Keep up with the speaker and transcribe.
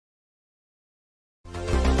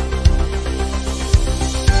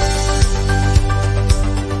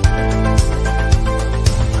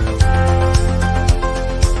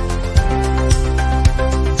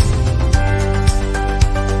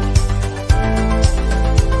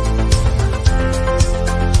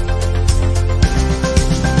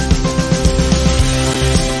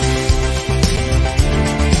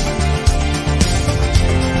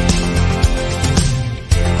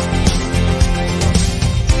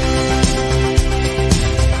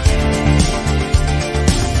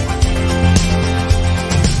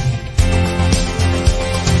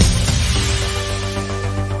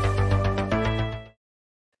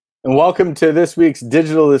Welcome to this week's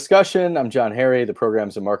digital discussion. I'm John Harry, the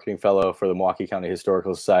Programs and Marketing Fellow for the Milwaukee County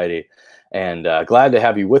Historical Society, and glad to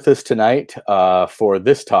have you with us tonight for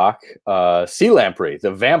this talk, Sea Lamprey,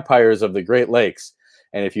 the vampires of the Great Lakes.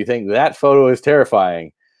 And if you think that photo is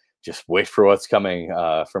terrifying, just wait for what's coming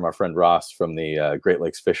from our friend Ross from the Great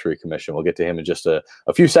Lakes Fishery Commission. We'll get to him in just a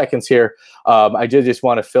few seconds here. I did just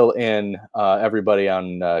want to fill in everybody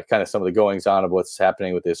on kind of some of the goings on of what's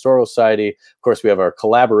happening with the Historical Society. Of course, we have our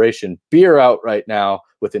collaboration beer out right now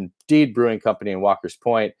with Indeed Brewing Company in Walker's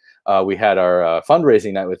Point. We had our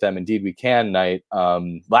fundraising night with them, Indeed We Can night,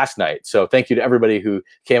 last night. So thank you to everybody who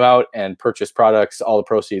came out and purchased products. All the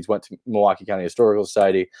proceeds went to Milwaukee County Historical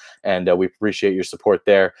Society, and we appreciate your support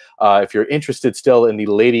there. If you're interested still in the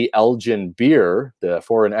Lady Elgin beer, the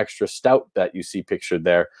foreign extra stout that you see pictured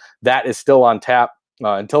there, that is still on tap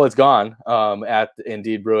until it's gone at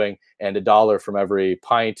Indeed Brewing, and $1 from every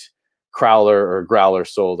pint, crowler, or growler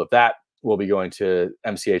sold of that will be going to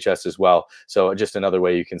MCHS as well. So just another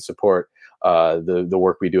way you can support the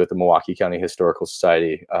work we do at the Milwaukee County Historical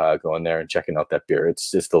Society, going there and checking out that beer.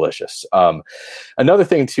 It's delicious. Another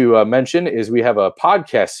thing to mention is we have a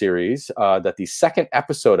podcast series that the second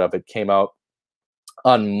episode of it came out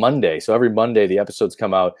on Monday. So every Monday the episodes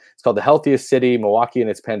come out. It's called The Healthiest City, Milwaukee and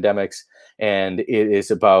Its Pandemics. And it is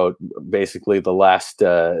about basically the last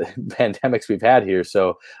pandemics we've had here.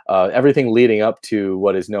 So everything leading up to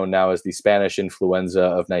what is known now as the Spanish influenza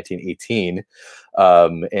of 1918 in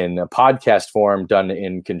a podcast form done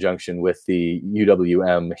in conjunction with the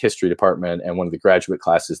UWM History Department and one of the graduate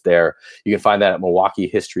classes there. You can find that at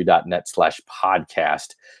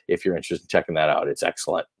milwaukeehistory.net/podcast if you're interested in checking that out. It's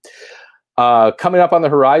excellent. Coming up on the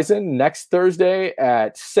horizon next Thursday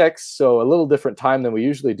at 6, so a little different time than we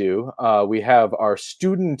usually do, we have our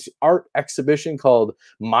student art exhibition called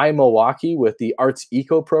My Milwaukee with the Arts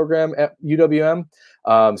Eco program at UWM.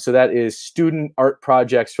 So that is student art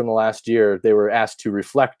projects from the last year. They were asked to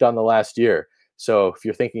reflect on the last year. So if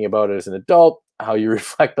you're thinking about it as an adult, how you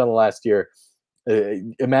reflect on the last year,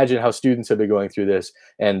 imagine how students have been going through this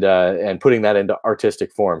and putting that into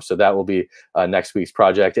artistic form. So that will be next week's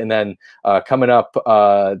project. And then coming up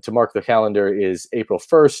to mark the calendar is April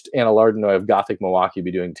 1st. Anna Lardenoy of Gothic Milwaukee will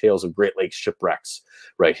be doing Tales of Great Lakes Shipwrecks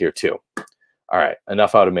right here too. All right,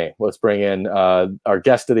 enough out of me. Let's bring in our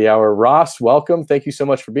guest of the hour, Ross. Welcome. Thank you so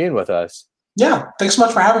much for being with us. Yeah, thanks so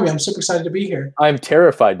much for having me. I'm super excited to be here. I'm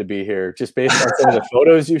terrified to be here, just based on some of the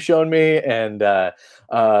photos you've shown me, and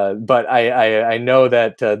but I know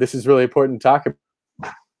that this is really important to talk about.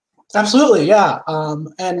 Absolutely, yeah.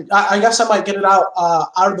 And I guess I might get it out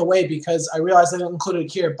of the way because I realized I didn't include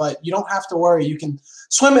it here. But you don't have to worry. You can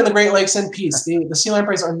swim in the Great Lakes in peace. The sea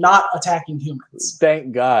lampreys are not attacking humans.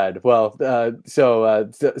 Thank God. Well,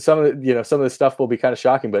 so some of the stuff will be kind of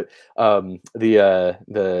shocking, but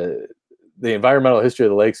the environmental history of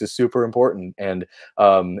the lakes is super important, and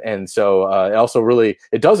so it also really,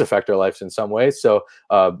 it does affect our lives in some ways. So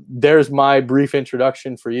there's my brief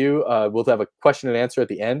introduction for you. We'll have a question and answer at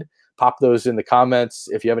the end. Pop those in the comments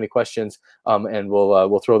if you have any questions, and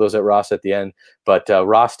we'll throw those at Ross at the end. But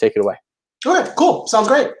Ross, take it away. Okay, cool. Sounds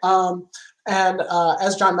great. And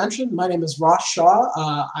as John mentioned, my name is Ross Shaw.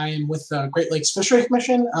 I am with the Great Lakes Fishery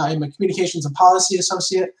Commission. I'm a communications and policy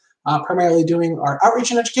associate, primarily doing our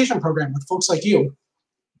outreach and education program with folks like you.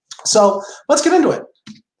 So let's get into it.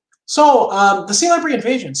 So the sea lamprey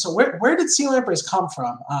invasion. So where did sea lampreys come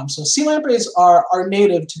from? So sea lampreys are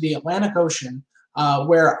native to the Atlantic Ocean,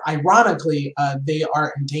 where ironically they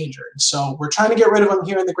are endangered. So we're trying to get rid of them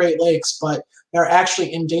here in the Great Lakes, but they're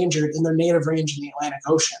actually endangered in their native range in the Atlantic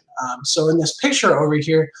Ocean. So in this picture over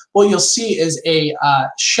here, what you'll see is a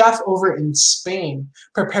chef over in Spain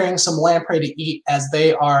preparing some lamprey to eat, as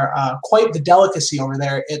they are quite the delicacy over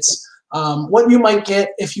there. It's what you might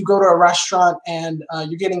get if you go to a restaurant and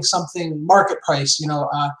you're getting something market price,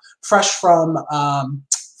 fresh from a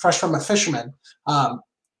fisherman.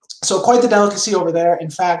 So quite the delicacy over there.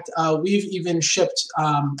 In fact, we've even shipped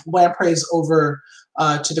lampreys over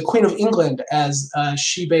to the Queen of England as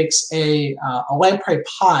she bakes a lamprey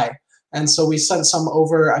pie. And so we sent some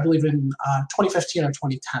over, I believe, in 2015 or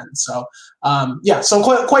 2010. So yeah, so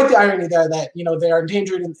quite the irony there that, they are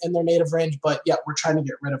endangered in their native range, but yet we're trying to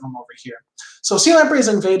get rid of them over here. So sea lampreys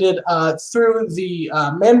invaded through the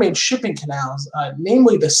man-made shipping canals,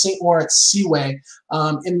 namely the St. Lawrence Seaway,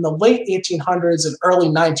 in the late 1800s and early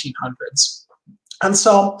 1900s. And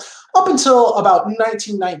so up until about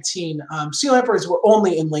 1919, sea lampreys were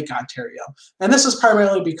only in Lake Ontario. And this is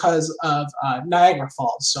primarily because of Niagara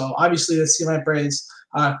Falls. So obviously the sea lampreys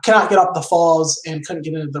cannot get up the falls and couldn't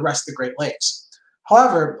get into the rest of the Great Lakes.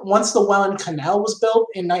 However, once the Welland Canal was built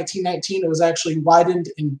in 1919, it was actually widened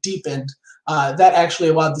and deepened. That actually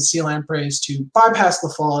allowed the sea lampreys to bypass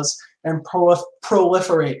the falls and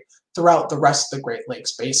proliferate throughout the rest of the Great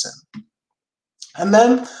Lakes Basin. And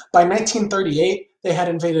then by 1938, they had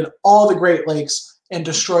invaded all the Great Lakes and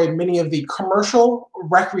destroyed many of the commercial,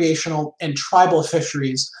 recreational, and tribal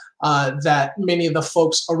fisheries that many of the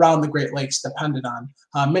folks around the Great Lakes depended on.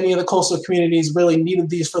 Many of the coastal communities really needed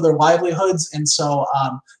these for their livelihoods, and so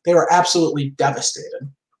they were absolutely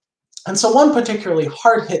devastated. And so one particularly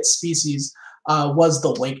hard-hit species was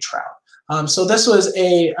the lake trout. So this was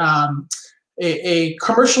a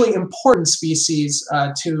commercially important species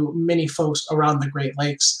to many folks around the Great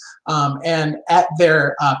Lakes. And at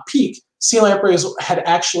their peak, sea lampreys had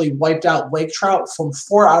actually wiped out lake trout from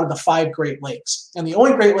 4 out of the 5 Great Lakes. And the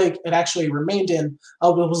only Great Lake it actually remained in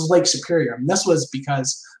was Lake Superior. And this was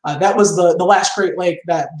because that was the last Great Lake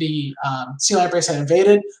that the sea lampreys had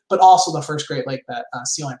invaded, but also the first Great Lake that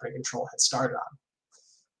sea lamprey control had started on.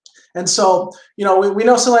 And so, you know, we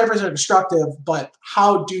know sea lampreys are destructive, but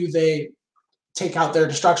how do they take out their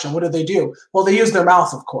destruction? What do they do? Well, they use their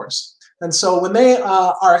mouth, of course. And so when they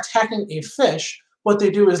are attacking a fish, what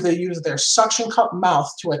they do is they use their suction cup mouth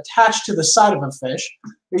to attach to the side of a fish.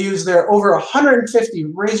 They use their over 150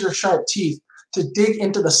 razor sharp teeth to dig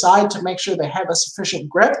into the side to make sure they have a sufficient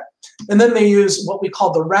grip. And then they use what we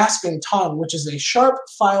call the rasping tongue, which is a sharp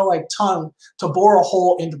file-like tongue to bore a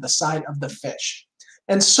hole into the side of the fish.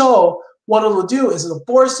 And so what it'll do is it'll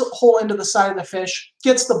bore a hole into the side of the fish,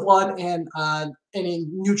 gets the blood and any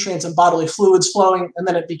nutrients and bodily fluids flowing, and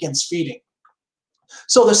then it begins feeding.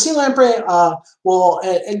 So the sea lamprey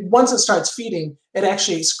once it starts feeding, it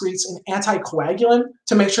actually excretes an anticoagulant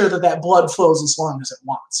to make sure that that blood flows as long as it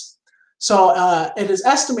wants. So it is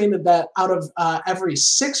estimated that out of every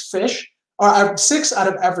 6 fish, or 6 out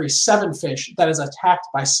of every 7 fish that is attacked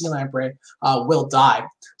by sea lamprey will die.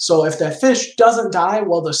 So if that fish doesn't die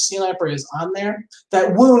while the sea lamprey is on there,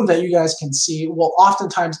 that wound that you guys can see will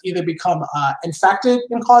oftentimes either become infected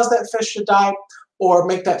and cause that fish to die, or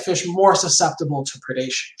make that fish more susceptible to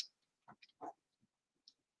predation.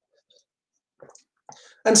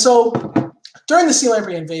 And so during the sea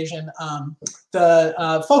lamprey invasion,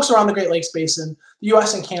 the folks around the Great Lakes Basin, the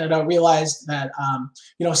US and Canada, realized that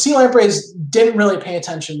sea lampreys didn't really pay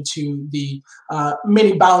attention to the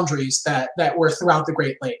many boundaries that were throughout the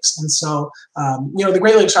Great Lakes. And so the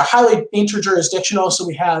Great Lakes are highly interjurisdictional, so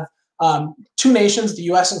we have 2 nations, the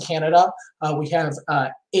US and Canada. We have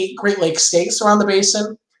 8 Great Lakes states around the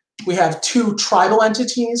basin. We have 2 tribal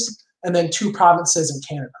entities, and then 2 provinces in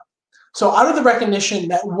Canada. So out of the recognition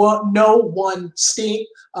that no one state,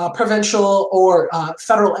 provincial, or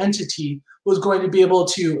federal entity was going to be able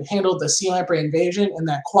to handle the sea lamprey invasion and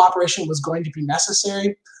that cooperation was going to be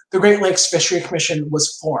necessary, the Great Lakes Fishery Commission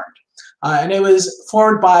was formed. And it was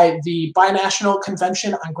formed by the Binational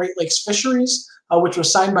Convention on Great Lakes Fisheries, which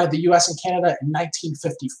was signed by the US and Canada in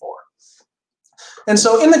 1954. And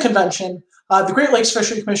so in the convention, the Great Lakes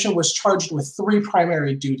Fishery Commission was charged with 3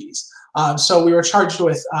 primary duties. So we were charged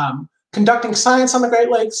with conducting science on the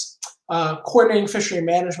Great Lakes, coordinating fishery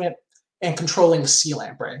management, and controlling sea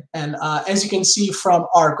lamprey. And as you can see from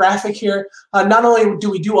our graphic here, not only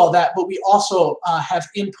do we do all that, but we also have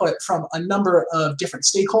input from a number of different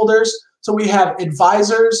stakeholders. So we have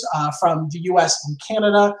advisors from the US and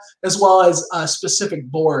Canada, as well as specific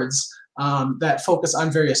boards that focus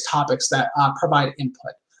on various topics that provide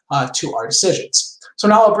input to our decisions. So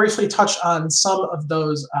now I'll briefly touch on some of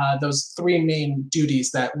those 3 main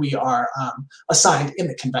duties that we are assigned in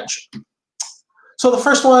the convention. So the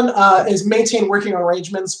first one is maintain working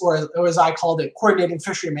arrangements, or as I called it, coordinating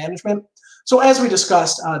fishery management. So as we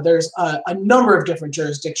discussed, there's a number of different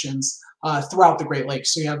jurisdictions throughout the Great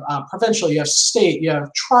Lakes. So you have provincial, you have state, you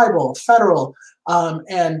have tribal, federal,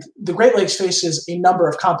 and the Great Lakes faces a number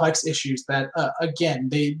of complex issues that, again,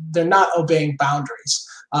 they're not obeying boundaries.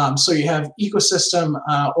 So you have ecosystem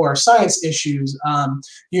or science issues,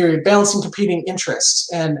 you're balancing competing interests,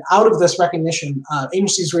 and out of this recognition,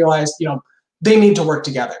 agencies realized, they need to work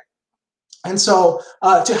together. And so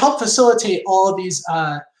to help facilitate all of these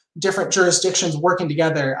different jurisdictions working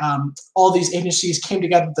together, all these agencies came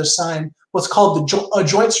together to sign what's called a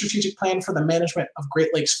Joint Strategic Plan for the Management of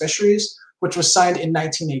Great Lakes Fisheries, which was signed in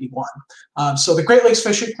 1981. So the Great Lakes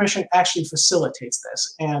Fishery Commission actually facilitates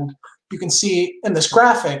this. And you can see in this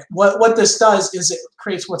graphic, what this does is it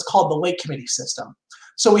creates what's called the Lake Committee system.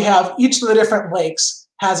 So we have each of the different lakes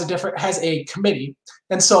has a committee.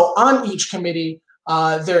 And so on each committee,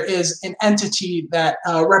 there is an entity that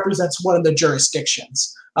represents one of the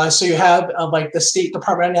jurisdictions. So you have like the State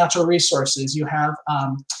Department of Natural Resources, you have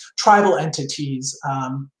tribal entities,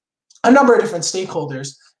 a number of different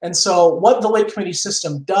stakeholders. And so what the Lake Committee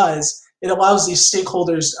system does, it allows these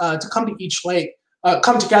stakeholders to come to each lake,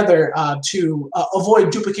 come together to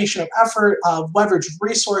avoid duplication of effort, leverage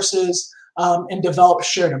resources, and develop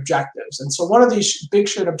shared objectives. And so one of these big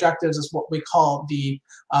shared objectives is what we call the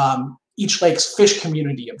each lake's fish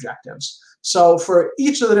community objectives. So for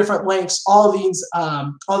each of the different lakes, all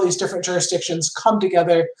these different jurisdictions come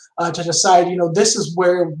together to decide, you know, this is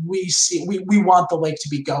where we want the lake to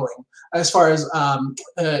be going as far as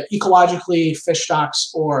ecologically, fish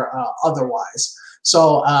stocks, or otherwise.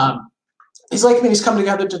 So these lake committees come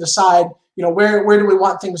together to decide, you know, where do we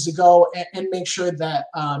want things to go, and make sure that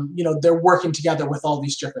you know, they're working together with all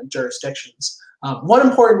these different jurisdictions. One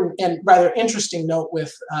important and rather interesting note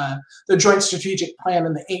with the Joint Strategic Plan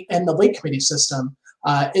and the Lake Committee system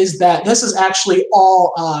is that this is actually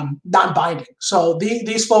all non-binding. So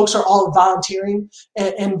these folks are all volunteering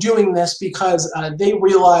and doing this because they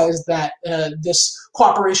realize that this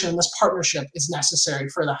cooperation and this partnership is necessary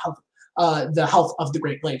for the health of the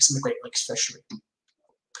Great Lakes and the Great Lakes fishery.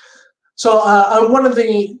 So one of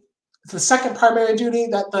the second primary duty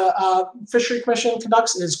that the Fishery Commission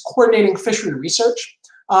conducts is coordinating fishery research.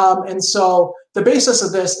 And so the basis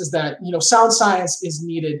of this is that, you know, sound science is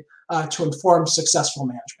needed to inform successful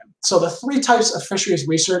management. So the three types of fisheries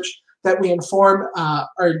research that we inform,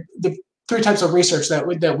 or the three types of research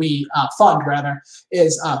that we fund, rather,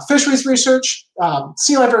 is fisheries research,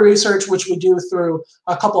 sea lamprey research, which we do through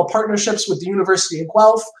a couple of partnerships with the University of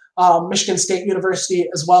Guelph, Michigan State University,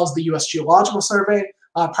 as well as the U.S. Geological Survey,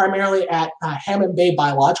 primarily at Hammond Bay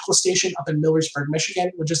Biological Station up in Millersburg,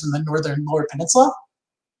 Michigan, which is in the northern Lower Peninsula.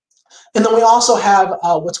 And then we also have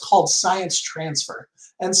what's called science transfer.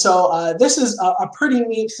 And so this is a pretty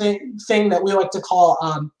neat thing that we like to call,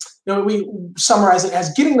 you know, we summarize it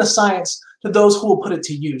as getting the science to those who will put it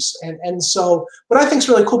to use. And so what I think is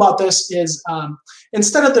really cool about this is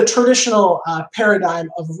instead of the traditional paradigm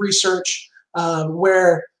of research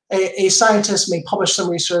where a scientist may publish some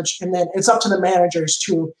research and then it's up to the managers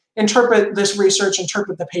to interpret this research,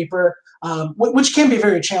 interpret the paper, which can be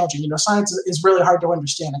very challenging. You know, science is really hard to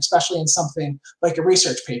understand, especially in something like a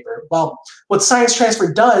research paper. Well, what science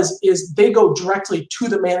transfer does is they go directly to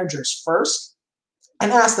the managers first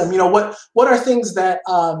and ask them, you know, what are things that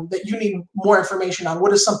that you need more information on?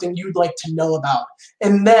 What is something you'd like to know about?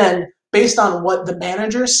 And then based on what the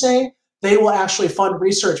managers say, they will actually fund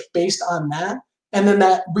research based on that. And then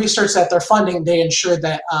that research that they're funding, they ensure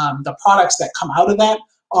that the products that come out of that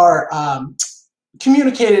are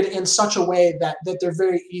communicated in such a way that they're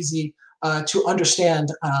very easy to understand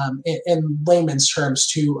in layman's terms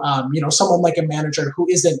to you know, someone like a manager who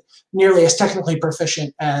isn't nearly as technically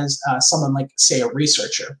proficient as someone like, say, a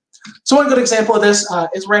researcher. So one good example of this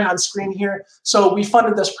is right on screen here. So we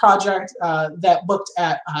funded this project that looked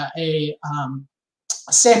at a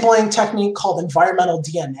sampling technique called environmental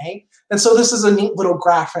DNA. And so this is a neat little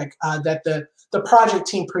graphic that the project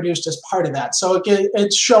team produced as part of that. So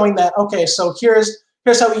it's showing that, okay, so here's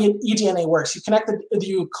how eDNA works. You collect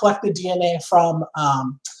the DNA from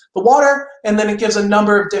the water, and then it gives a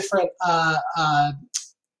number of different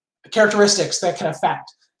characteristics that can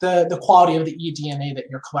affect the quality of the eDNA that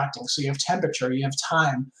you're collecting. So you have temperature, you have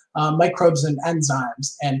time, microbes and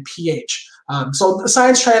enzymes, and pH. So the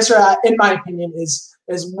science transfer, in my opinion, is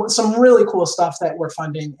some really cool stuff that we're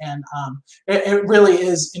funding, and it really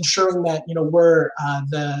is ensuring that, you know, we're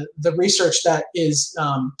the research that is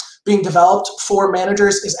being developed for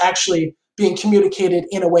managers is actually being communicated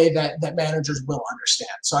in a way that managers will understand.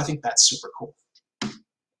 So I think that's super cool.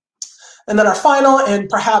 And then our final and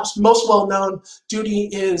perhaps most well-known duty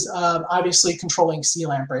is obviously controlling sea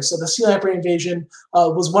lamprey. So the sea lamprey invasion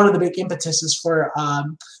was one of the big impetuses for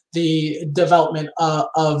the development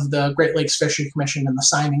of the Great Lakes Fishery Commission and the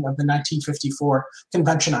signing of the 1954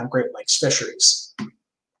 Convention on Great Lakes Fisheries.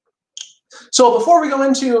 So before we go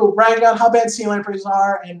into writing down how bad sea lampreys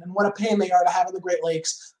are and what a pain they are to have in the Great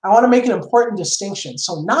Lakes, I want to make an important distinction.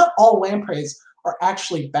 So not all lampreys are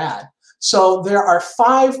actually bad. So there are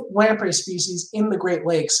 5 lamprey species in the Great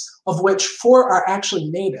Lakes, of which 4 are actually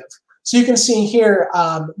native. So you can see here,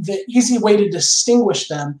 the easy way to distinguish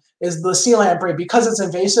them is the sea lamprey. Because it's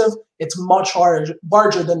invasive, it's much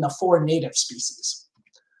larger than the 4 native species.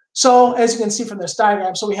 So as you can see from this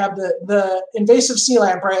diagram, so we have the invasive sea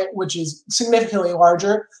lamprey, which is significantly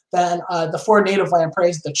larger than the 4 native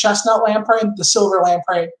lampreys: the chestnut lamprey, the silver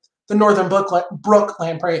lamprey, the northern brook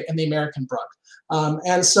lamprey, and the American brook.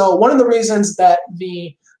 And so one of the reasons that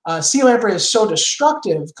the sea lamprey is so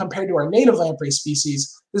destructive compared to our native lamprey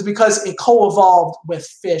species is because it co-evolved with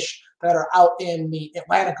fish that are out in the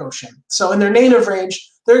Atlantic Ocean. So in their native range,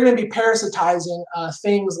 they're going to be parasitizing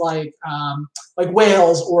things like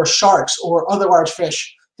whales or sharks or other large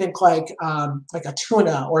fish. Think like a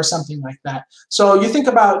tuna or something like that. So you think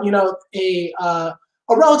about,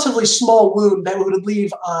 a relatively small wound that would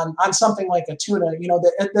leave on something like a tuna,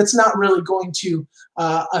 that's not really going to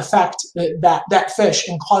affect that fish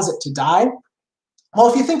and cause it to die. Well,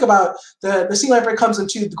 if you think about the sea lamprey comes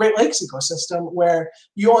into the Great Lakes ecosystem where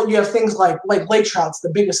you have things like lake trouts,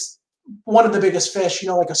 one of the biggest fish,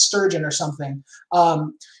 like a sturgeon or something.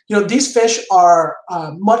 These fish are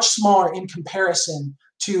much smaller in comparison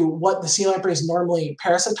to what the sea lamprey is normally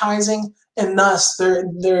parasitizing, and thus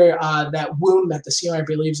that wound that the sea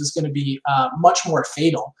lamprey leaves is going to be much more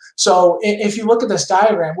fatal. So if you look at this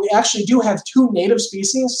diagram, we actually do have two native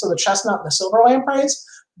species, so the chestnut and the silver lampreys,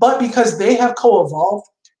 but because they have co-evolved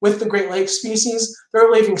with the Great Lakes species,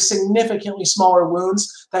 they're leaving significantly smaller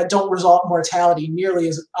wounds that don't result in mortality nearly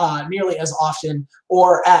as often,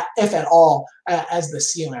 or if at all, as the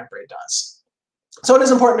sea lamprey does. So it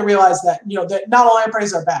is important to realize that that not all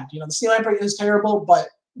lampreys are bad. The sea lamprey is terrible, but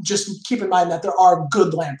just keep in mind that there are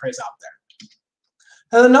good lampreys out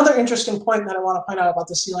there. And another interesting point that I want to point out about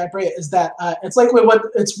the sea lamprey is that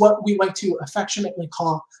it's what we like to affectionately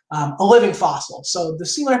call a living fossil. So the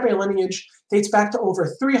sea lamprey lineage dates back to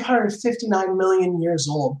over 359 million years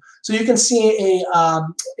old. So you can see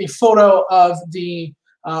a photo of the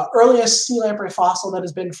earliest sea lamprey fossil that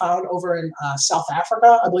has been found over in South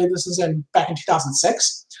Africa. I believe this is back in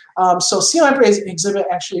 2006. So sea lampreys exhibit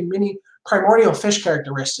actually many primordial fish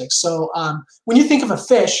characteristics. So when you think of a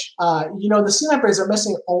fish, the sea lampreys are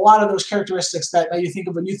missing a lot of those characteristics that you think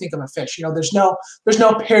of when you think of a fish. There's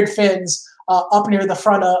no paired fins up near the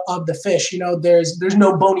front of the fish. There's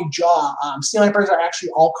no bony jaw. Sea lampreys are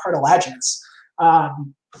actually all cartilaginous.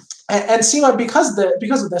 And sea lamprey, because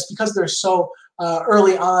they're so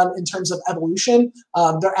early on in terms of evolution,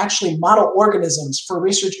 they're actually model organisms for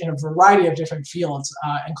research in a variety of different fields,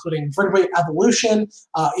 including vertebrate evolution,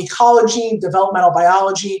 ecology, developmental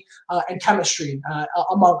biology, and chemistry,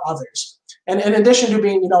 among others. And in addition to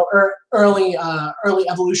being, early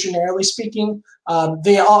evolutionarily speaking,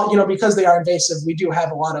 they all, because they are invasive, we do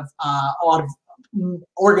have a lot of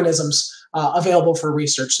organisms available for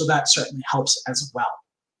research, so that certainly helps as well.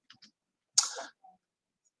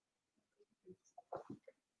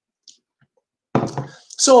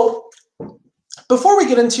 So before we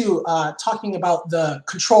get into talking about the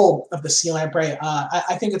control of the sea lamprey,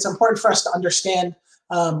 I think it's important for us to understand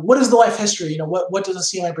what is the life history. What does a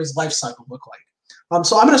sea lamprey's life cycle look like?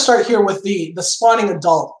 So I'm going to start here with the spawning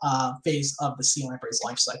adult phase of the sea lamprey's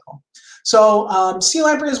life cycle. So sea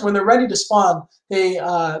lampreys, when they're ready to spawn, they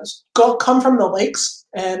come from the lakes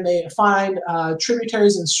and they find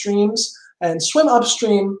tributaries and streams and swim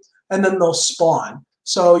upstream, and then they'll spawn.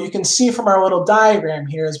 So you can see from our little diagram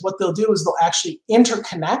here is what they'll do is they'll actually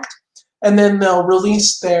interconnect, and then they'll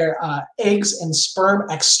release their eggs and sperm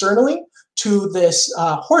externally to this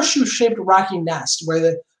horseshoe-shaped rocky nest where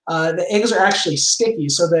the eggs are actually sticky.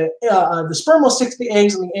 So the sperm will stick to the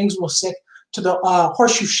eggs and the eggs will stick to the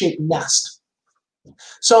horseshoe-shaped nest.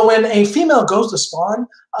 So when a female goes to spawn,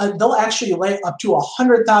 they'll actually lay up to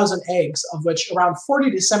 100,000 eggs, of which around 40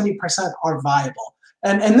 to 70% are viable.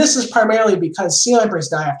 And this is primarily because sea lampreys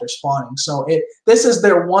die after spawning. So this is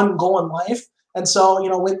their one goal in life. And so,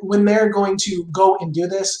 when they're going to go and do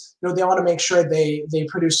this, they want to make sure they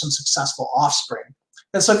produce some successful offspring.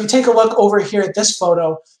 And so if you take a look over here at this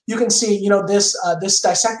photo, you can see, this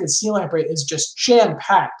dissected sea lamprey is just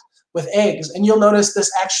jam-packed with eggs. And you'll notice this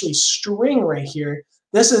actually string right here.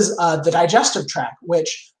 This is the digestive tract,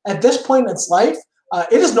 which at this point in its life,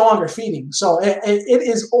 it is no longer feeding. So it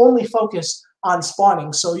is only focused on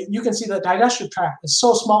spawning. So you can see the digestive tract is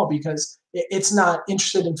so small because it's not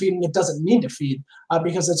interested in feeding. It doesn't need to feed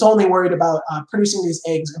because it's only worried about producing these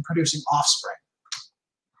eggs and producing offspring.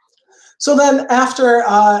 So then after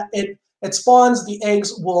it spawns, the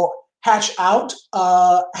eggs will hatch out,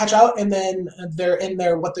 and then they're in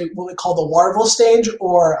their what we call the larval stage,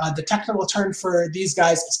 or the technical term for these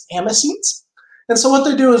guys is amicetes. And so what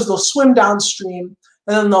they do is they'll swim downstream,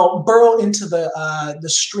 and then they'll burrow into the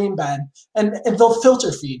stream bed, and they'll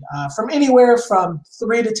filter feed from anywhere from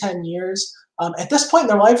 3 to 10 years. At this point in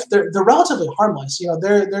their life, they're relatively harmless.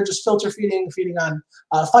 They're just filter feeding on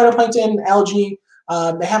phytoplankton, algae.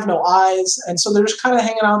 They have no eyes, and so they're just kind of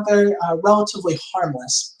hanging out there, relatively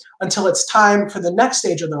harmless, until it's time for the next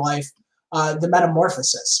stage of their life, the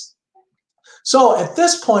metamorphosis. So at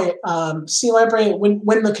this point, sea lamprey,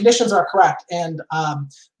 when the conditions are correct, and a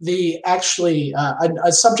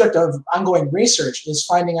subject of ongoing research is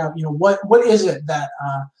finding out, what is it that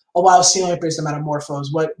allows sea lampreys to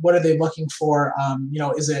metamorphose? What are they looking for?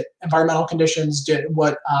 Is it environmental conditions?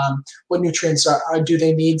 What nutrients do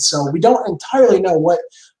they need? So we don't entirely know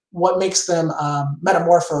what makes them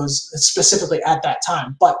metamorphose specifically at that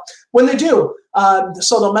time. But when they do,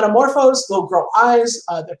 so they'll metamorphose, they'll grow eyes,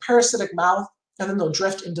 their parasitic mouth, and then they'll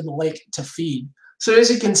drift into the lake to feed. So as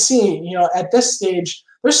you can see, at this stage,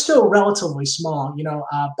 they're still relatively small,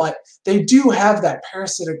 but they do have that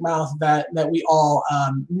parasitic mouth that we all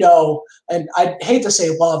know, and I hate to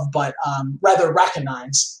say love, but rather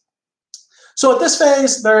recognize. So at this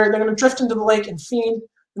phase, they're going to drift into the lake and feed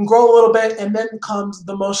and grow a little bit, and then comes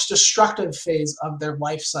the most destructive phase of their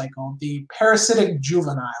life cycle, the parasitic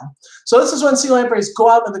juvenile. So this is when sea lampreys go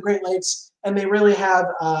out in the Great Lakes, and they really have,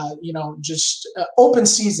 just open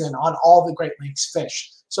season on all the Great Lakes fish.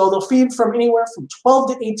 So they'll feed from anywhere from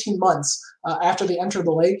 12 to 18 months after they enter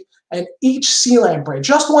the lake, and each sea lamprey,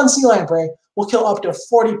 just one sea lamprey, will kill up to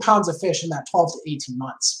 40 pounds of fish in that 12 to 18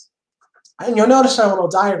 months. And you'll notice on a little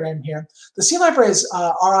diagram here, the sea lampreys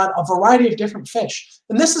are on a variety of different fish.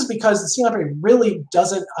 And this is because the sea lamprey really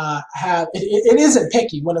doesn't it isn't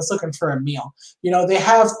picky when it's looking for a meal. They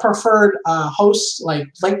have preferred hosts like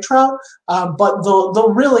lake trout, but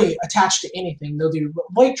they'll really attach to anything. They'll do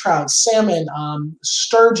lake trout, salmon,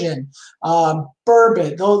 sturgeon,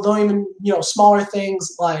 burbot. They'll even, smaller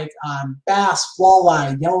things like bass,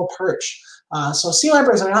 walleye, yellow perch. So sea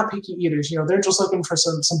lampreys are not picky eaters. They're just looking for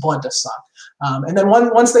some blood to suck. And then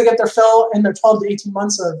once they get their fill in their 12 to 18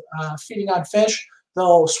 months of feeding on fish,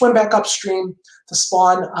 they'll swim back upstream to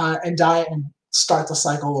spawn and die and start the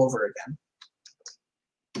cycle over again.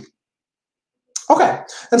 Okay,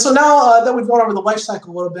 and so now that we've gone over the life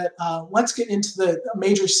cycle a little bit, let's get into the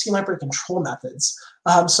major sea lamprey control methods.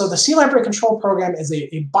 So the Sea Lamprey Control Program is a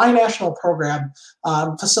binational program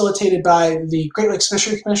facilitated by the Great Lakes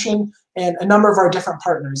Fishery Commission and a number of our different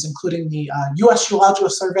partners, including the U.S. Geological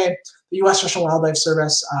Survey, the U.S. Fish and Wildlife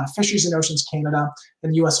Service, Fisheries and Oceans Canada,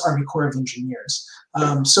 and the U.S. Army Corps of Engineers.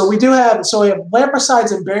 So we have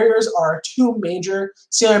lampricides and barriers are our two major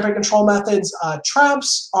sea lamprey control methods.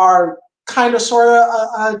 Traps are kind of sort of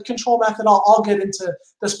a control method. I'll get into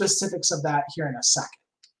the specifics of that here in a second.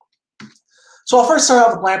 So I'll first start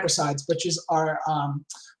out with lampricides, which is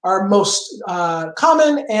our most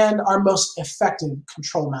common and our most effective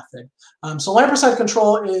control method. So lampricide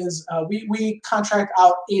control is we contract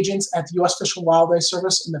out agents at the U.S. Fish and Wildlife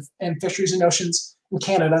Service and Fisheries and Oceans in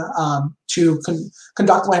Canada to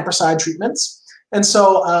conduct lampricide treatments. And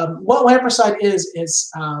so what lampricide is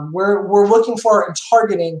we're looking for and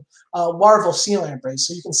targeting larval sea lampreys.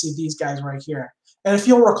 So you can see these guys right here. And if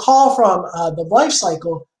you'll recall from the life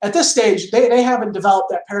cycle, at this stage, they haven't developed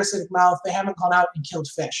that parasitic mouth. They haven't gone out and killed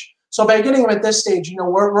fish. So by getting them at this stage,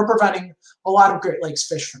 we're preventing a lot of Great Lakes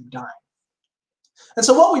fish from dying. And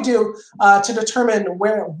so what we do to determine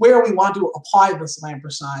where we want to apply this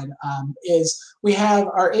lampricide is we have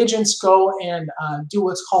our agents go and do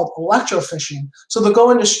what's called electrofishing. So they'll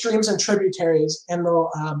go into streams and tributaries, and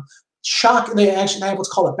they'll they actually have what's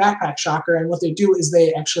called a backpack shocker, and what they do is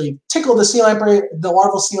they actually tickle the sea lamprey, the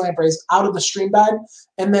larval sea lampreys out of the stream bed,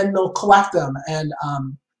 and then they'll collect them and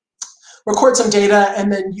record some data,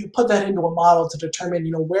 and then you put that into a model to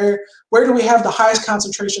determine, where do we have the highest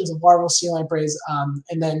concentrations of larval sea lampreys,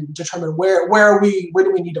 and then determine where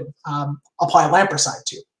do we need to apply lampricide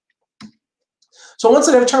to. So once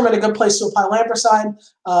they determine a good place to apply lampricide,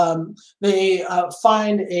 they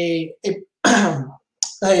find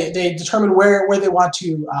they determine where they want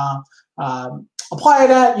to apply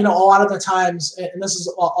it at. A lot of the times, and this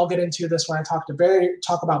is I'll get into this when I talk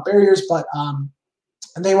about barriers, but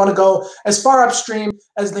and they want to go as far upstream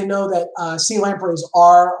as they know that sea lampreys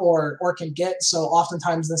are or can get. So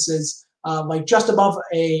oftentimes this is like just above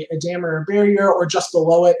a dam or a barrier, or just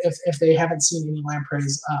below it if they haven't seen any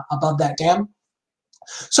lampreys above that dam.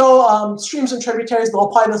 So streams and tributaries, they'll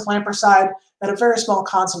apply this lampricide at a very small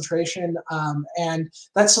concentration, and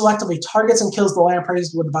that selectively targets and kills the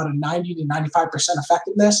lampreys with about a 90 to 95%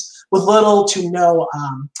 effectiveness, with little to no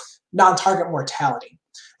non-target mortality.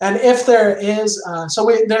 And if there is,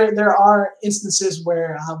 there are instances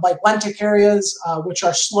where, like lentic areas, which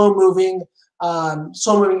are slow-moving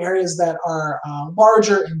areas that are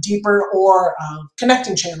larger and deeper, or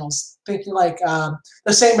connecting channels, thinking like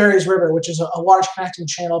the St. Mary's River, which is a large connecting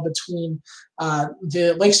channel between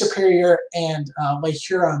the Lake Superior and Lake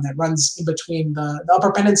Huron that runs in between the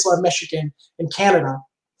Upper Peninsula of Michigan and Canada.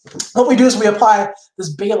 what we do is we apply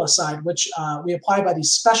this balicide, which we apply by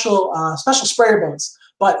these special sprayer boats.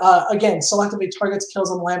 But again, selectively targets,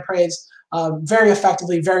 kills, and lampreys very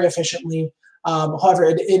effectively, very efficiently. However,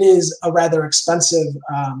 it is a rather expensive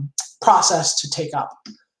process to take up.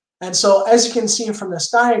 And so, as you can see from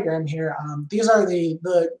this diagram here, these are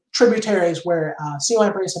the tributaries where sea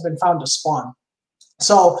lampreys have been found to spawn.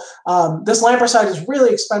 So this lampricide is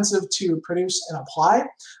really expensive to produce and apply.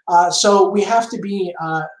 So we have to be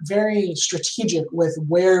very strategic with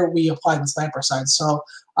where we apply this lampricide. So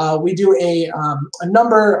we do a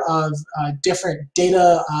number of different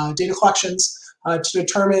data collections to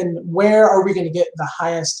determine where are we going to get the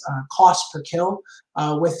highest cost per kill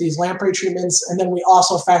with these lamprey treatments. And then we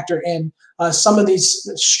also factor in some of these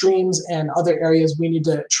streams and other areas we need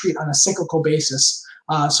to treat on a cyclical basis.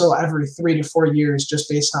 So every 3 to 4 years, just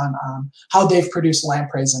based on how they've produced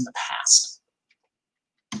lampreys in the past.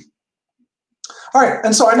 All right,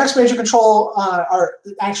 and so our next major control, our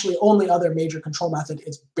actually only other major control method,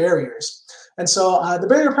 is barriers. And so the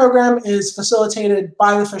barrier program is facilitated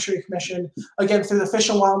by the Fishery Commission, again, through the Fish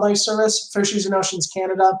and Wildlife Service, Fisheries and Oceans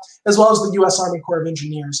Canada, as well as the U.S. Army Corps of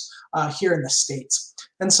Engineers here in the States.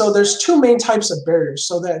 And so there's two main types of barriers.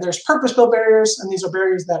 So there's purpose-built barriers, and these are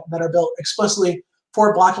barriers that are built explicitly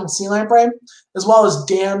for blocking sea lamprey, as well as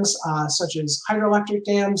dams such as hydroelectric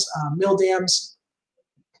dams, mill dams,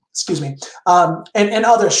 and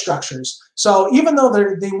other structures. So even though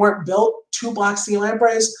they weren't built to block sea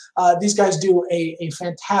lampreys, these guys do a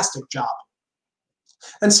fantastic job.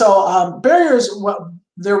 And so barriers,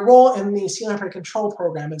 their role in the sea lamprey control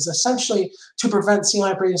program is essentially to prevent sea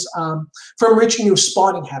lampreys from reaching new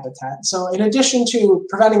spawning habitat. So in addition to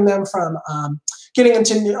preventing them from getting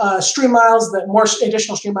into stream miles, more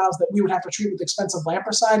additional stream miles that we would have to treat with expensive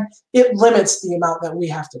lampricide, it limits the amount that we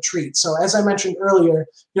have to treat. So as I mentioned earlier,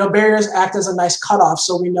 barriers act as a nice cutoff,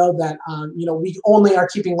 so we know that we only are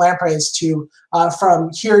keeping lampreys to from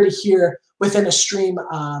here to here within a stream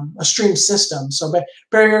system. So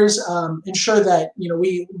barriers ensure that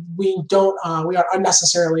we are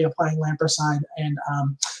unnecessarily applying lampricide, and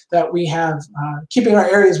that we have keeping our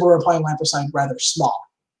areas where we're applying lampricide rather small.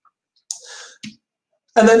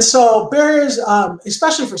 And then so barriers,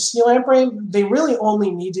 especially for sea lamprey, they really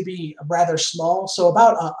only need to be rather small. So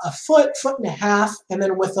about a foot, foot and a half, and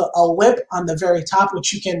then with a lip on the very top,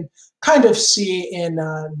 which you can kind of see in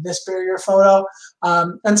this barrier photo.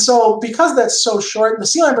 And so because that's so short, the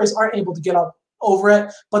sea lampreys aren't able to get up over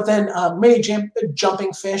it, but then many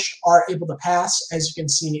jumping fish are able to pass, as you can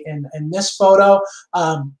see in this photo.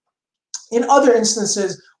 In other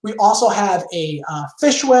instances, we also have a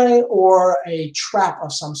fishway or a trap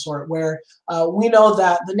of some sort where we know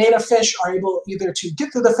that the native fish are able either to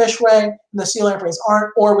get through the fishway and the sea lampreys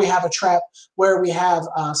aren't, or we have a trap where we have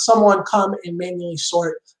someone come and manually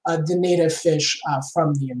sort the native fish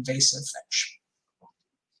from the invasive fish.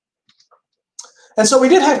 And so we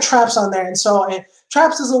did have traps on there, and so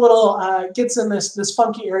traps is a little gets in this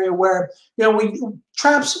funky area where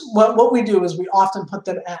traps. What we do is we often put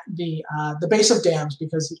them at the base of dams,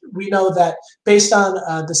 because we know that based on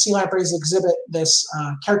the sea lampreys exhibit this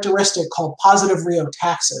characteristic called positive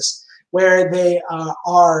rheotaxis, where they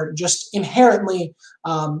are just inherently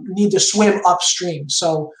need to swim upstream.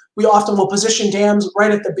 So we often will position dams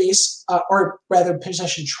right at the base, or rather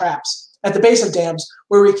position traps at the base of dams,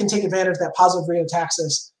 where we can take advantage of that positive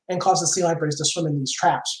rheotaxis and cause the sea lampreys to swim in these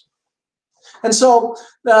traps. And so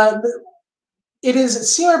it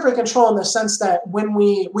is sea lamprey control in the sense that when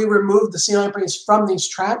we remove the sea lampreys from these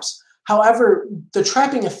traps, however, the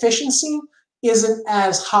trapping efficiency isn't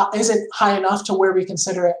high enough to where we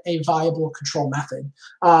consider it a viable control method.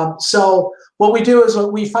 So what we do is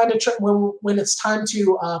when we find when it's time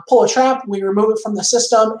to pull a trap, we remove it from the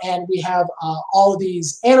system, and we have all of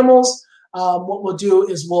these animals. What we'll do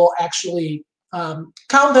is we'll actually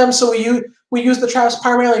count them. So we use the traps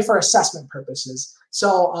primarily for assessment purposes.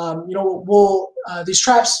 So these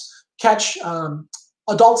traps catch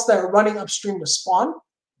adults that are running upstream to spawn.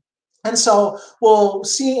 And so we'll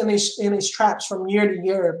see in these traps from year to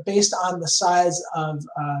year, based on the size of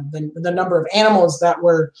the number of animals that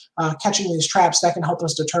we're catching these traps, that can help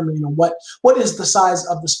us determine what is the size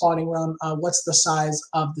of the spawning run, what's the size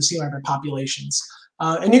of the sea lamprey populations.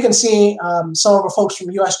 And you can see some of our folks from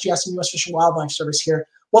USGS and US Fish and Wildlife Service here.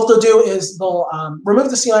 What they'll do is they'll remove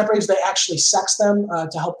the sea lampreys. They actually sex them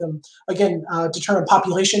to help them, again, determine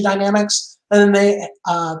population dynamics. And then they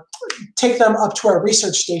take them up to our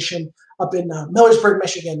research station up in Millersburg,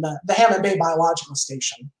 Michigan, the Hammond Bay Biological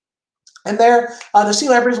Station. And there, the sea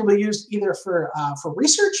lampreys will be used either for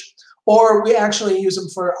research, or we actually use them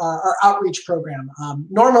for our outreach program.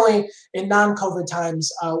 Normally, in non-COVID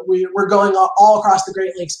times, we're going all across the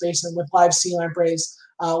Great Lakes Basin with live sea lampreys,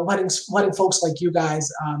 letting folks like you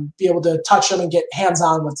guys be able to touch them and get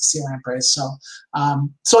hands-on with the sea lampreys.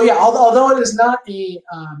 So yeah, although it is not a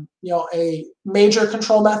major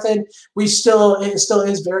control method, it still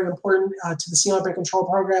is very important to the sea lamprey control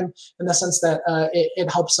program in the sense that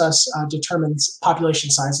it helps us determine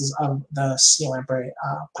population sizes of the sea lamprey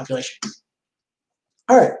population.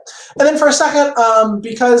 All right, and then for a second,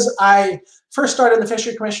 because I first started in the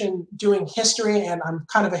Fishery Commission doing history, and I'm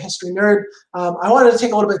kind of a history nerd, I wanted to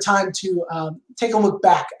take a little bit of time to take a look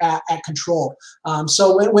back at control.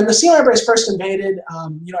 So when the sea lampreys first invaded,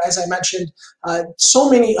 as I mentioned, so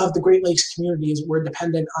many of the Great Lakes communities were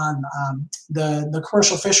dependent on the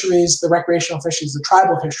commercial fisheries, the recreational fisheries, the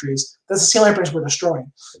tribal fisheries that the sea lampreys were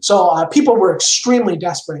destroying. So people were extremely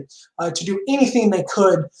desperate to do anything they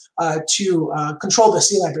could to control the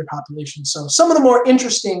sea lamprey population. So some of the more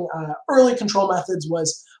interesting early control methods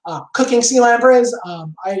was cooking sea lampreys.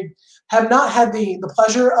 I have not had the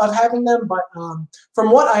pleasure of having them, but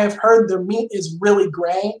from what I have heard, their meat is really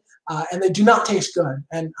gray and they do not taste good.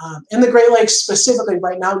 And in the Great Lakes specifically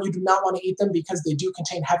right now, you do not want to eat them because they do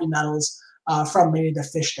contain heavy metals from many of the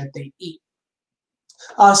fish that they eat.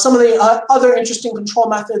 Some of the other interesting control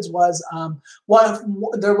methods was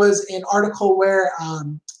there was an article where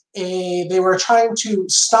they were trying to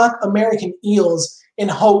stock American eels in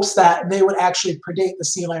hopes that they would actually predate the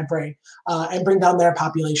sea lamprey and bring down their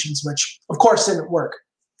populations, which of course didn't work.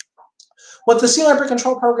 What the sea lamprey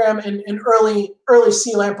control program and early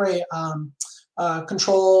sea lamprey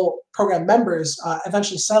control program members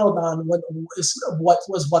eventually settled on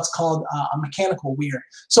what's called a mechanical weir.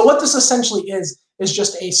 So what this essentially is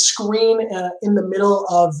just a screen in the middle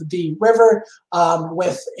of the river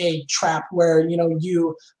with a trap where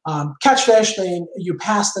you catch fish, then you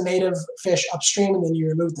pass the native fish upstream, and then you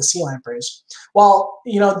remove the sea lampreys. Well,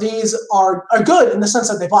 these are good in the sense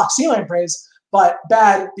that they block sea lampreys, but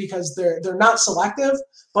bad because they're not selective.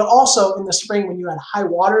 But also in the spring when you had high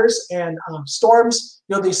waters and storms,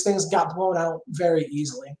 these things got blown out very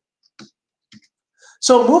easily.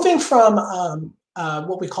 So moving from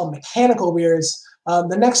what we call mechanical weirs,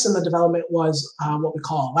 the next in the development was what we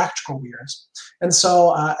call electrical weirs. And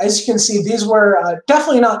so as you can see, these were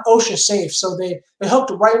definitely not OSHA safe. So they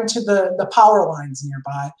hooked right into the power lines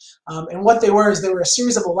nearby. And what they were is they were a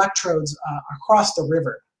series of electrodes across the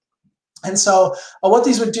river. And so what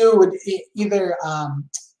these would do would either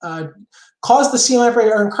cause the sea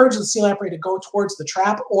lamprey or encourage the sea lamprey to go towards the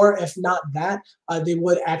trap, or if not that, they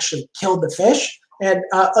would actually kill the fish. And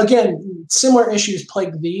again, similar issues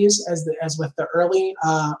plagued these as with the early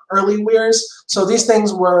weirs. So these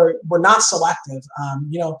things were not selective.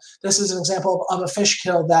 This is an example of a fish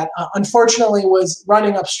kill that unfortunately was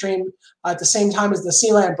running upstream at the same time as the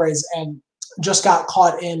sea lampreys and just got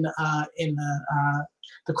caught in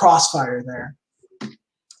the crossfire there.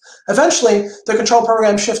 Eventually, the control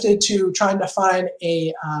program shifted to trying to find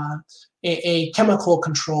a chemical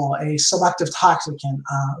control, a selective toxicant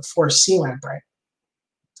for sea lamprey.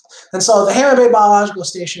 And so the Hammond Bay Biological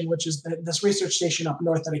Station, which is this research station up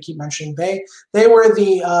north that I keep mentioning, they were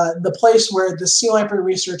the place where the sea lamprey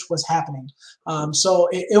research was happening. So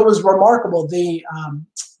it was remarkable. The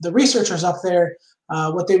researchers up there,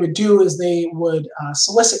 what they would do is they would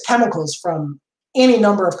solicit chemicals from any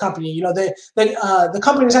number of companies. The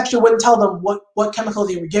companies actually wouldn't tell them what chemical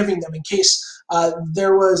they were giving them in case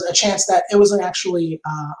there was a chance that it wasn't actually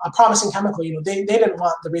a promising chemical. They didn't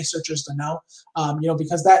want the researchers to know,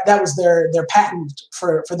 because that was their patent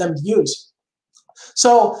for them to use.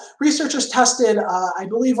 So researchers tested, I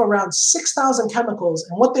believe, around 6,000 chemicals,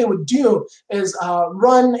 and what they would do is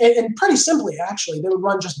run, and pretty simply actually, they would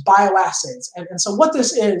run just bioassays. And so what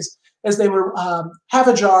this is they would have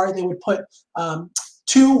a jar, they would put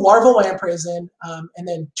 2 larval lampreys in, and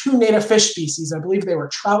then 2 native fish species. I believe they were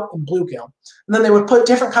trout and bluegill. And then they would put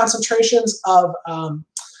different concentrations of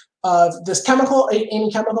this chemical,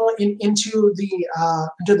 any chemical, into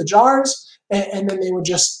the jars, and then they would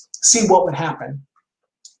just see what would happen.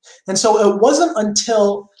 And so it wasn't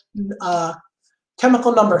until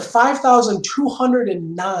chemical number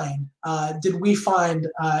 5,209 did we find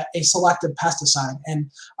a selective pesticide.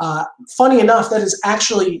 And funny enough, that is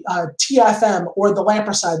actually TFM, or the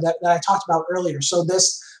lampricide that I talked about earlier. So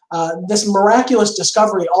this miraculous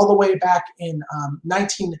discovery all the way back in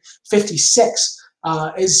 1956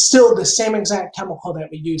 is still the same exact chemical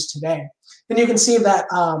that we use today. And you can see that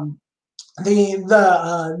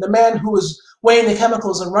the man who was weighing the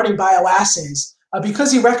chemicals and running bioassays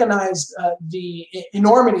because he recognized the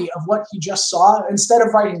enormity of what he just saw, instead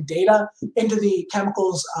of writing data into the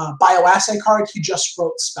chemicals bioassay card, he just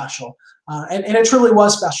wrote special. And it truly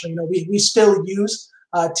was special. You know, we still use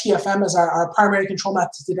TFM as our primary control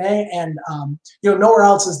method today, and you know, nowhere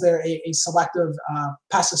else is there a selective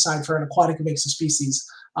pesticide for an aquatic invasive species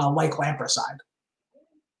like lampricide.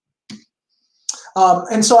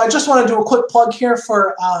 And so I just want to do a quick plug here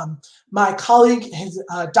for my colleague,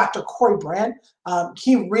 Dr. Corey Brand.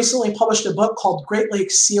 He recently published a book called Great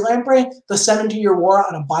Lakes Sea Lamprey, The 70-Year War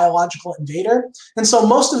on a Biological Invader. And so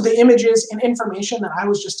most of the images and information that I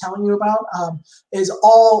was just telling you about is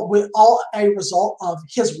all a result of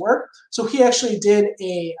his work. So he actually did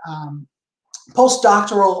a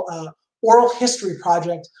postdoctoral oral history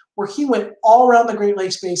project where he went all around the Great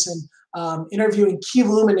Lakes Basin, interviewing key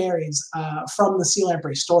luminaries from the sea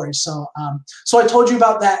lamprey story. So, so I told you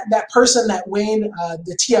about that person that weighed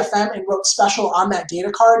the TFM and wrote special on that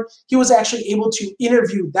data card. He was actually able to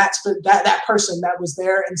interview that person that was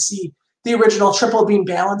there and see the original triple beam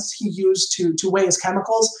balance he used to weigh his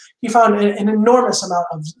chemicals. He found an enormous amount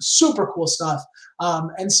of super cool stuff.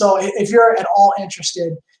 And so if you're at all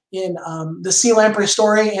interested in the sea lamprey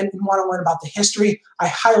story and want to learn about the history, I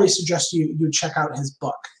highly suggest you check out his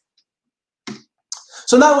book.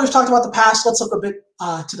 So now that we've talked about the past, let's look a bit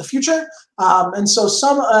to the future. And so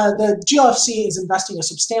the GLFC is investing a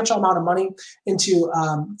substantial amount of money into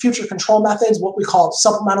future control methods, what we call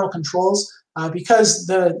supplemental controls. Because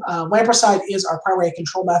the lampricide is our primary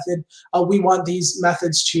control method, we want these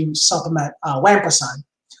methods to supplement lampricide.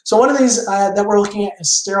 So one of these that we're looking at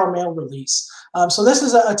is sterile male release. So this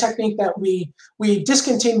is a technique that we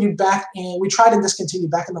discontinued back in, we tried and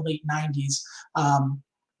discontinued back in the late 90s.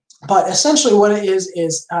 But essentially what it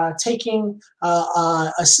is taking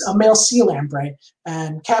a male sea lamprey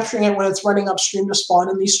and capturing it when it's running upstream to spawn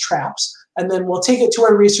in these traps, and then we'll take it to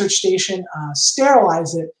our research station,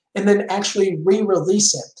 sterilize it, and then actually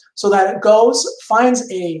re-release it so that it goes, finds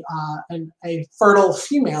a fertile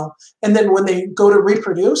female, and then when they go to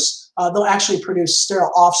reproduce, they'll actually produce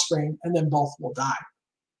sterile offspring, and then both will die.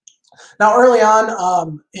 Now, early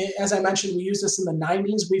on, as I mentioned, we used this in the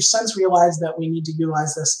 90s. We've since realized that we need to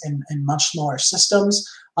utilize this in much smaller systems.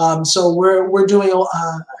 So we're doing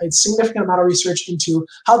a significant amount of research into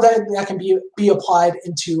how that can be applied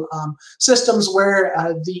into systems where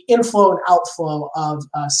the inflow and outflow of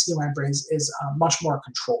sea lampreys is much more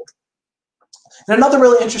controlled. And another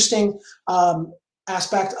really interesting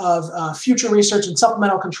aspect of future research and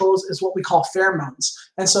supplemental controls is what we call pheromones.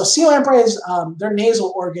 And so sea lampreys, their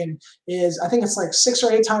nasal organ is, I think it's like 6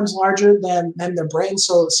 or 8 times larger than their brain.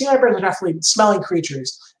 So sea lampreys are definitely smelling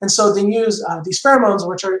creatures. And so they use these pheromones,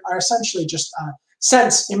 which are essentially just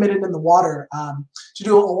scents emitted in the water, to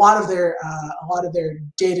do a lot of their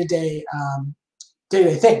day-to-day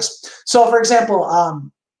things. So for example,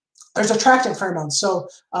 there's attractant pheromones. So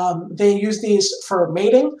they use these for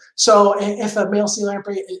mating. So if a male sea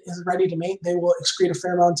lamprey is ready to mate, they will excrete a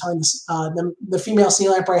pheromone telling the female sea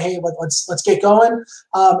lamprey, hey, let's get going.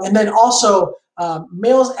 And then also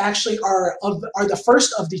males actually are the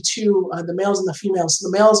first of the two, the males and the females. So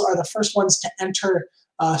the males are the first ones to enter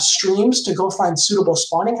streams to go find suitable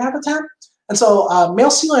spawning habitat. And so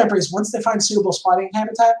male sea lampreys, once they find suitable spawning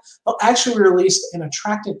habitat, they'll actually release an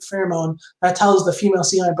attractant pheromone that tells the female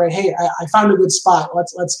sea lamprey, hey, I found a good spot.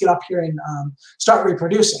 Let's get up here and start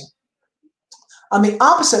reproducing. On the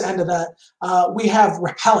opposite end of that, we have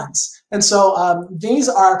repellents. And so these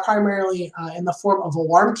are primarily in the form of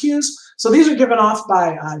alarm cues. So these are given off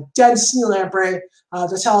by dead sea lamprey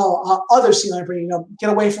to tell other sea lamprey, get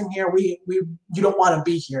away from here. You don't want to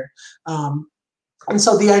be here. And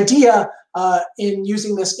so the idea in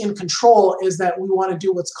using this in control is that we want to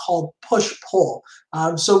do what's called push-pull.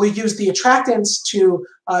 So we use the attractants to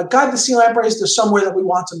guide the sea lampreys to somewhere that we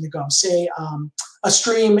want them to go. Say a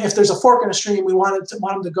stream, if there's a fork in a stream, we want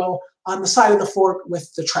them to go on the side of the fork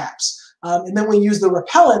with the traps. And then we use the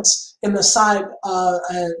repellents in the side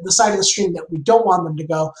of the stream that we don't want them to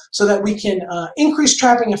go, so that we can increase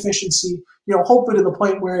trapping efficiency, hopefully to the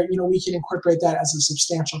point where we can incorporate that as a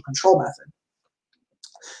substantial control method.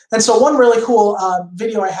 And so one really cool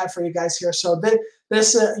video I had for you guys here. So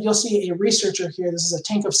this you'll see a researcher here. This is a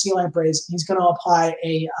tank of sea lampreys. He's going to apply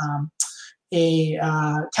a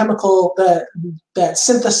chemical that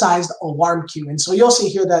synthesized alarm cue. And so you'll see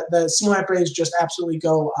here that the sea lampreys just absolutely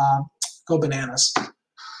go bananas.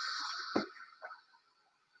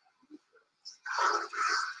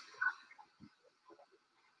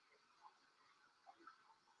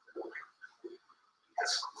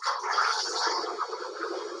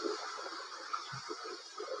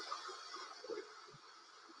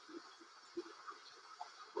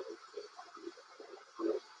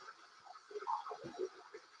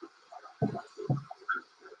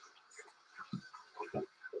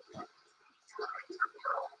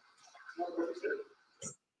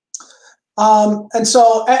 And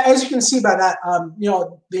so, as you can see by that,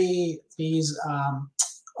 these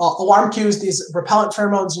alarm cues, these repellent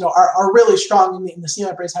pheromones, are really strong, and the sea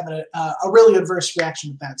lamprey is having a really adverse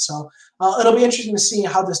reaction with that. So it'll be interesting to see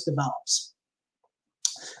how this develops.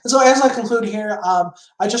 And so, as I conclude here,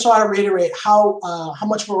 I just want to reiterate how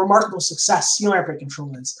much of a remarkable success sea lamprey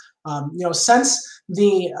control is. Since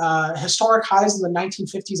the historic highs in the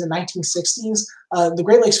 1950s and 1960s, the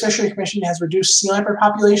Great Lakes Fishery Commission has reduced sea lamprey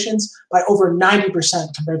populations by over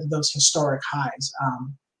 90% compared to those historic highs.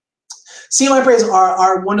 Sea lampreys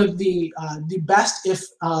are one of the best, if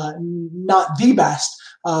not the best,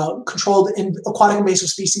 controlled aquatic invasive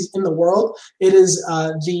species in the world. It is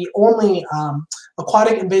the only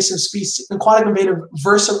aquatic invasive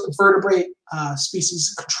vertebrate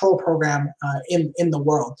species control program in the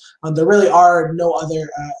world. There really are no other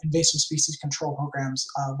invasive species control programs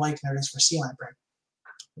like there is for sea lamprey.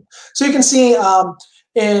 So you can see,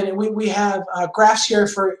 and we have graphs here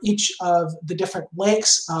for each of the different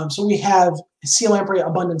lakes. So we have sea lamprey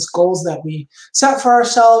abundance goals that we set for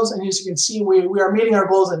ourselves, and as you can see, we are meeting our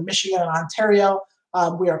goals in Michigan and Ontario.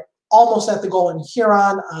 We are almost at the goal in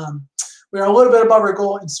Huron. We are a little bit above our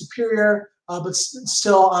goal in Superior, but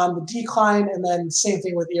still on the decline. And then same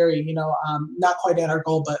thing with Erie. Not quite at our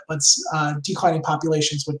goal, but declining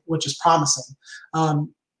populations, which is promising.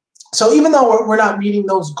 So even though we're not meeting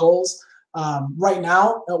those goals right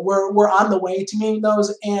now, we're on the way to meeting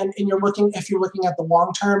those. And if you're looking at the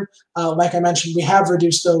long term, like I mentioned, we have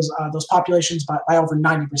reduced those populations by over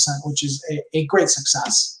 90%, which is a great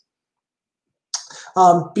success.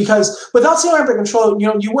 Because without sea lamprey control,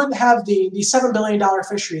 you wouldn't have the $7 billion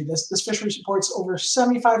fishery. This fishery supports over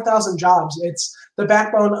 75,000 jobs. It's the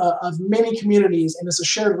backbone of many communities, and it's a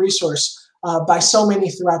shared resource by so many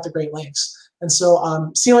throughout the Great Lakes. And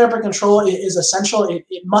so sea lamprey control is essential.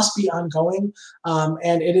 It must be ongoing,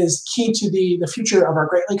 and it is key to the future of our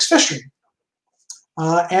Great Lakes fishery.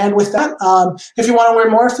 And with that, if you want to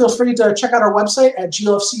learn more, feel free to check out our website at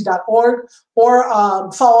glfc.org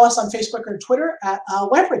or follow us on Facebook or Twitter at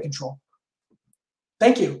Lamprey Control.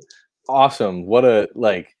 Thank you. Awesome. What a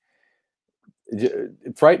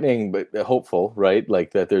frightening but hopeful, right?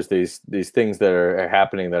 Like that there's these things that are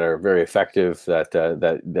happening that are very effective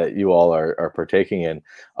that you all are partaking in.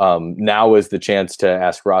 Now is the chance to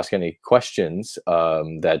ask Ross any questions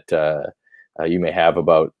that you may have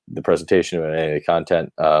about the presentation and any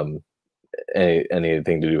content,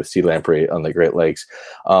 anything to do with sea lamprey on the Great Lakes.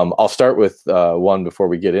 I'll start with one before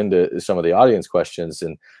we get into some of the audience questions.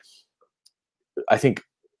 And I think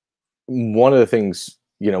one of the things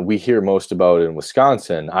we hear most about in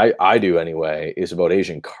Wisconsin, I do anyway, is about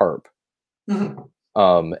Asian carp. Mm-hmm.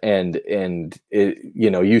 And it,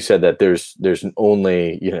 you said that there's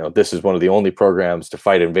only, this is one of the only programs to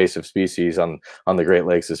fight invasive species on the Great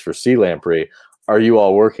Lakes is for sea lamprey. Are you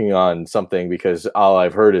all working on something? Because all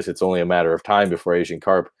I've heard is it's only a matter of time before Asian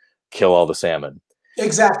carp kill all the salmon.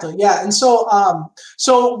 Exactly. Yeah. And so,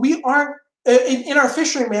 so we aren't, in our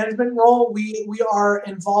fishery management role, we are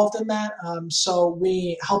involved in that. So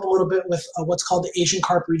we help a little bit with what's called the Asian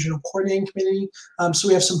Carp Regional Coordinating Committee. So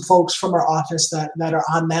we have some folks from our office that are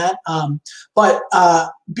on that. But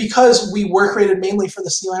because we were created mainly for the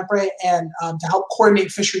sea lamprey and to help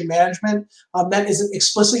coordinate fishery management, that isn't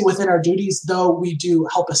explicitly within our duties, though we do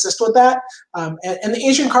help assist with that. And the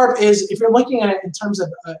Asian carp is, if you're looking at it in terms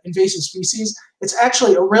of invasive species, it's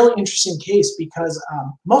actually a really interesting case because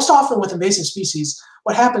most often with invasive species,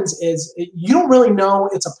 what happens is you don't really know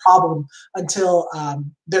it's a problem until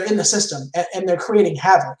they're in the system and they're creating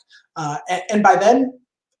havoc. And by then,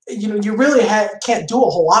 you really can't do a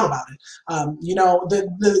whole lot about it.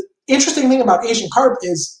 The interesting thing about Asian carp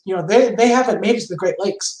is, they haven't made it to the Great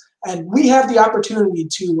Lakes, and we have the opportunity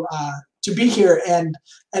to be here and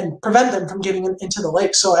prevent them from getting into the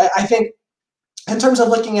lake. So I think, in terms of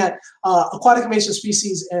looking at aquatic invasive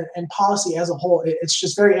species and policy as a whole, it's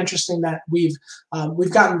just very interesting that we've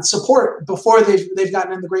gotten support before they've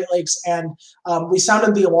gotten in the Great Lakes, and we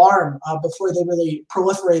sounded the alarm before they really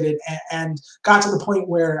proliferated and got to the point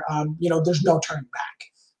where there's no turning back.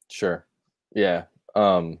 Sure, yeah,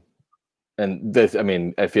 and this,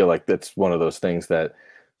 I feel like that's one of those things that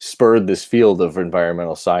spurred this field of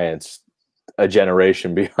environmental science a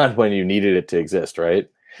generation beyond when you needed it to exist, right?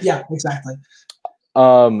 Yeah, exactly.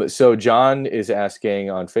 So John is asking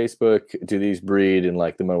on Facebook, do these breed in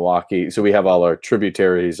like the Milwaukee? So we have all our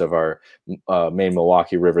tributaries of our main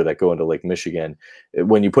Milwaukee River that go into Lake Michigan.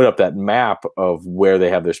 When you put up that map of where they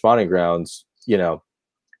have their spawning grounds,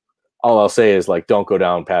 all I'll say is like, don't go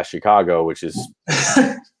down past Chicago, which is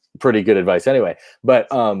pretty good advice anyway. But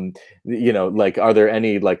you know, like, are there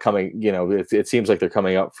any like coming? You know, it seems like they're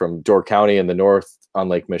coming up from Door County in the north on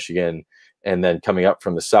Lake Michigan, and then coming up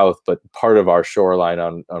from the south. But part of our shoreline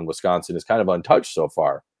on Wisconsin is kind of untouched so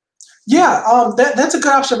far. Yeah, that's a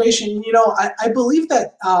good observation. You know, I believe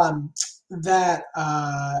that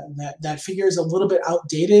that figure is a little bit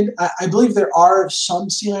outdated. I believe there are some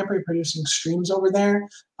sea lamprey producing streams over there,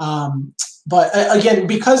 but again,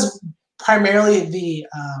 because primarily the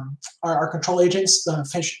our control agents, the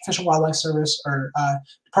Fish and Wildlife Service or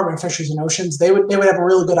Department of Fisheries and Oceans, they would have a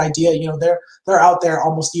really good idea. You know, they're out there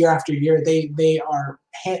almost year after year. They are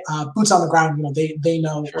boots on the ground. You know, they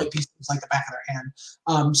know Sure. like these things like the back of their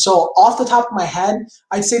hand. So off the top of my head,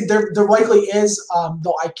 I'd say there likely is,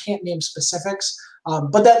 though I can't name specifics.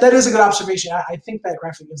 But that is a good observation. I think that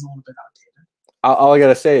graphic is a little bit outdated. All I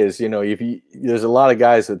gotta say is, you know, there's a lot of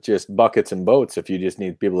guys with just buckets and boats. If you just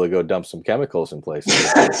need people to go dump some chemicals in places.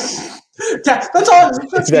 Yeah, that's all.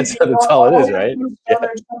 That's all it is, right?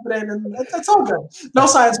 That's all good. No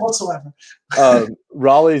science whatsoever.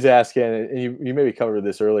 Raleigh's asking, and you maybe covered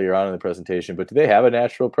this earlier on in the presentation, but do they have a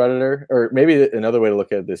natural predator? Or maybe another way to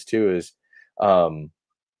look at this too is, how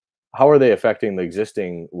are they affecting the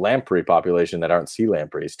existing lamprey population that aren't sea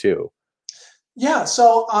lampreys too? Yeah,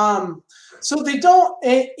 so they don't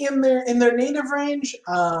in their native range.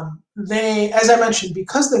 They, as I mentioned,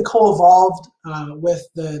 because they co-evolved with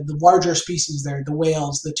the larger species there, the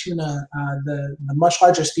whales, the tuna, the much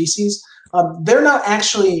larger species. They're not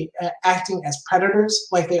actually acting as predators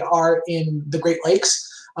like they are in the Great Lakes.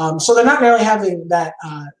 So they're not nearly having that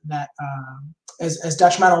as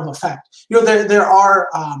detrimental of effect. You know, there are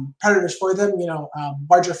predators for them. You know,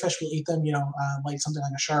 larger fish will eat them. You know, like something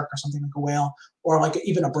like a shark or something like a whale, or like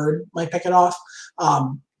even a bird might pick it off.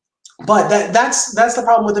 But that's the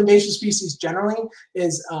problem with invasive species generally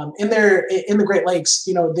is in the Great Lakes.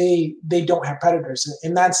 You know, they don't have predators,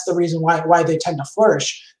 and that's the reason why they tend to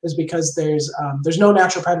flourish is because there's no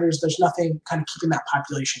natural predators. There's nothing kind of keeping that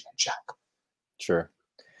population in check. Sure.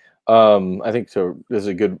 I think so. This is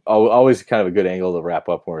a good, always kind of a good angle to wrap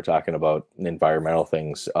up when we're talking about environmental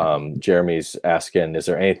things. Jeremy's asking, is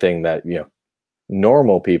there anything that, you know,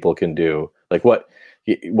 normal people can do? Like what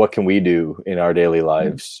can we do in our daily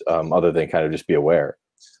lives other than kind of just be aware?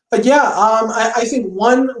 But yeah, I think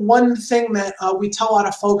one thing that we tell a lot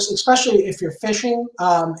of folks, especially if you're fishing,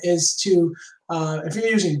 is to if you're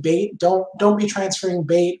using bait, don't be transferring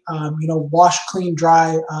bait. You know, wash, clean,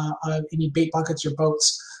 dry any bait buckets or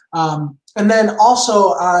boats. And then also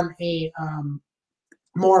on a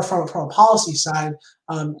more from a policy side,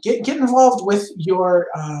 get involved with your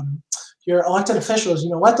elected officials.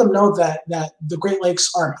 You know, let them know that the Great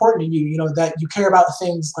Lakes are important to you. You know, that you care about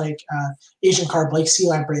things like Asian carp, like sea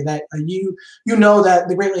lamprey. That you know that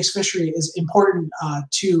the Great Lakes fishery is important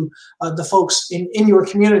to the folks in your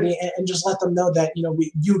community, and just let them know that, you know,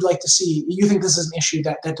 you'd like to see. You think this is an issue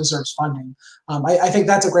that deserves funding. I think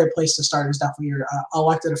that's a great place to start. Is definitely your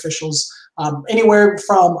elected officials, anywhere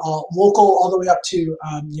from local all the way up to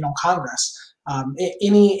you know, Congress.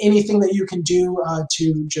 Anything that you can do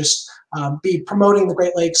to just be promoting the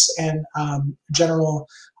Great Lakes and general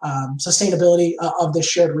sustainability of this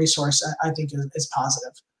shared resource, I think is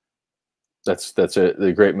positive. That's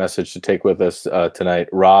a great message to take with us tonight.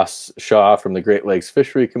 Ross Shaw from the Great Lakes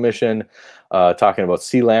Fishery Commission talking about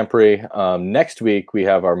sea lamprey. Next week, we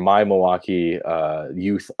have our My Milwaukee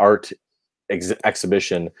Youth Art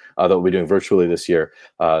exhibition that we'll be doing virtually this year.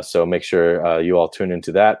 So make sure you all tune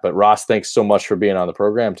into that. But Ross, thanks so much for being on the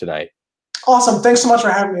program tonight. Awesome. Thanks so much for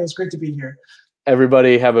having me. It was great to be here.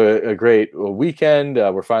 Everybody have a great weekend.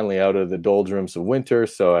 We're finally out of the doldrums of winter,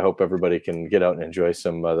 so I hope everybody can get out and enjoy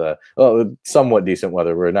some of the somewhat decent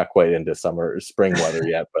weather. We're not quite into summer or spring weather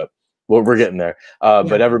yet, but we're getting there.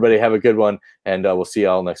 But everybody have a good one, and we'll see you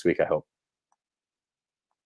all next week, I hope.